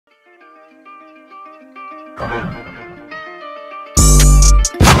Hop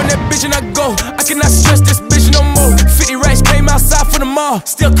in that bitch and I go. I cannot stress this bitch no more. 50 racks came outside from the mall.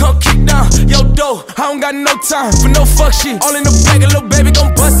 Still come kick down yo dough. I don't got no time for no fuck shit. All in the bag, a little baby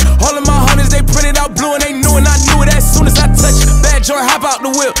gon' bust. All of my honeys, they printed out blue and they knew, and I knew it as soon as I touched it. Bad joint, hop out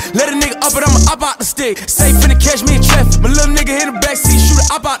the whip. Let a nigga up it, I'ma up out the stick. Safe finna catch me in traffic. My little nigga hit the backseat, shoot it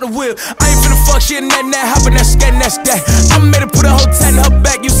up out the whip. I ain't finna fuck shit, nothing that hoppin', that scat, that's that. I made her put a whole tat in her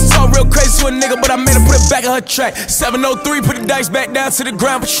back. Used to talk real crazy to a nigga, but I made her put it back in her track. 703, put the dice back down to the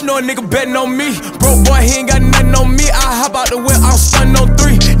ground, but you know a nigga betting on me. Broke boy, he ain't got nothing on me. I hop out the whip, I'm stunning on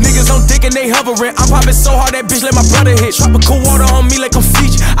 3. Niggas on dick and they hovering. I'm popping so hard that bitch let my brother hit. Tropical water on me like I'm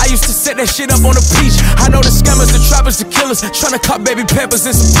Fiji. I used to set that shit up on the beach. I know the scammers, the trappers, the killers. Tryna cop baby peppers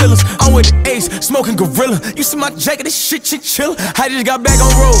and some pillars. I'm with the Ace, smoking gorilla. You see my jacket, this shit chinchilla. I just got back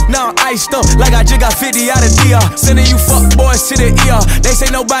on road, now I'm iced up like I just got 50 out of DR. Sending you fuck boys to the ER. They say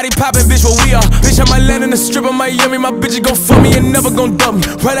nobody poppin', bitch, but we are. Bitch, I might land in the strip of Miami. My bitches gon' fuck me and never gon' dump me.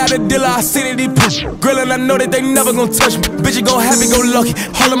 Right out the dealer, I seen it, these push. Grillin', I know that they never gon' touch me. Bitches gon' happy, go lucky.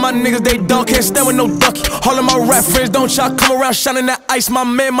 All of my niggas, they dog, can't stand with no ducky. All of my rap friends, don't y'all come around shining that ice, my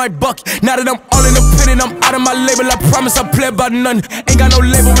man might buck. Now that I'm all independent, I'm out of my label, I promise I play about none. Ain't got no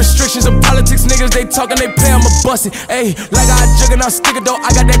label restrictions or politics, niggas, they talkin', they play, I'ma bust it. Ayy, like I jugkin', I stick it though,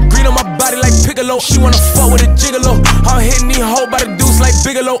 I got that green on my body like Piccolo. She wanna fuck with a gigolo, I'm hitting these hoes by the deuce like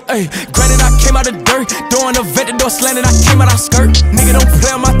Bigelow. Ayy, granted I came out of dirt, doing the vent, the door slanted, I came out of skirt. Nigga don't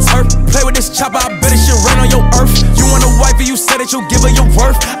play on my turf, play with this chopper, I bet it shit rain on your earth. You want a wife and you said that you'll give her your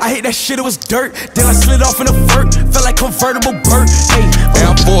worth. I hate that shit, it was dirt, then I slid off in a vert, felt like Convertible Burt.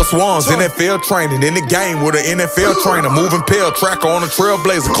 Air Force Ones, NFL training, in the game with an NFL trainer, moving pill, tracker on a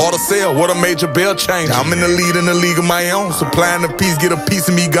trailblazer, caught a sale, what a major bell change. I'm in the league of my own, supplying the piece, get a piece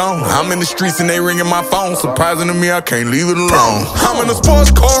of me gone. I'm in the streets and they ringing my phone, surprising to me, I can't leave it alone. I'm in a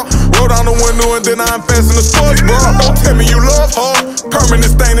sports car, roll down the window and then I'm fast in the sports bar. Don't tell me you love her,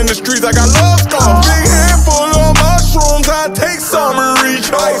 permanent stain in the streets, I got love scars. Big handful of mushrooms, I take some and reach.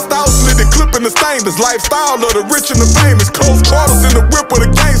 Iced out, slit the clip in the stainless, lifestyle of the rich and the famous. Close quarters in the whip with a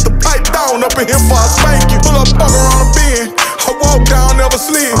gangster, pipe down up in here for a spank you. Pull up, fuck around a bend, I walk down, never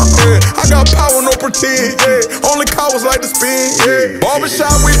slid. Yeah. I got power, no pretend. Yeah. Only cowards like to spin. Yeah.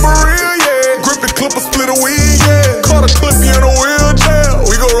 Barbershop, we for real. Yeah. Grip the clipper, split a weed. Yeah. Caught a clip, you in a wheelchair.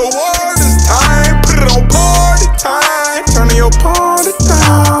 We go to war this time. Put it on party time. Turning your party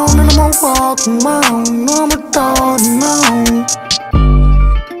down, and I'm gonna walk mine.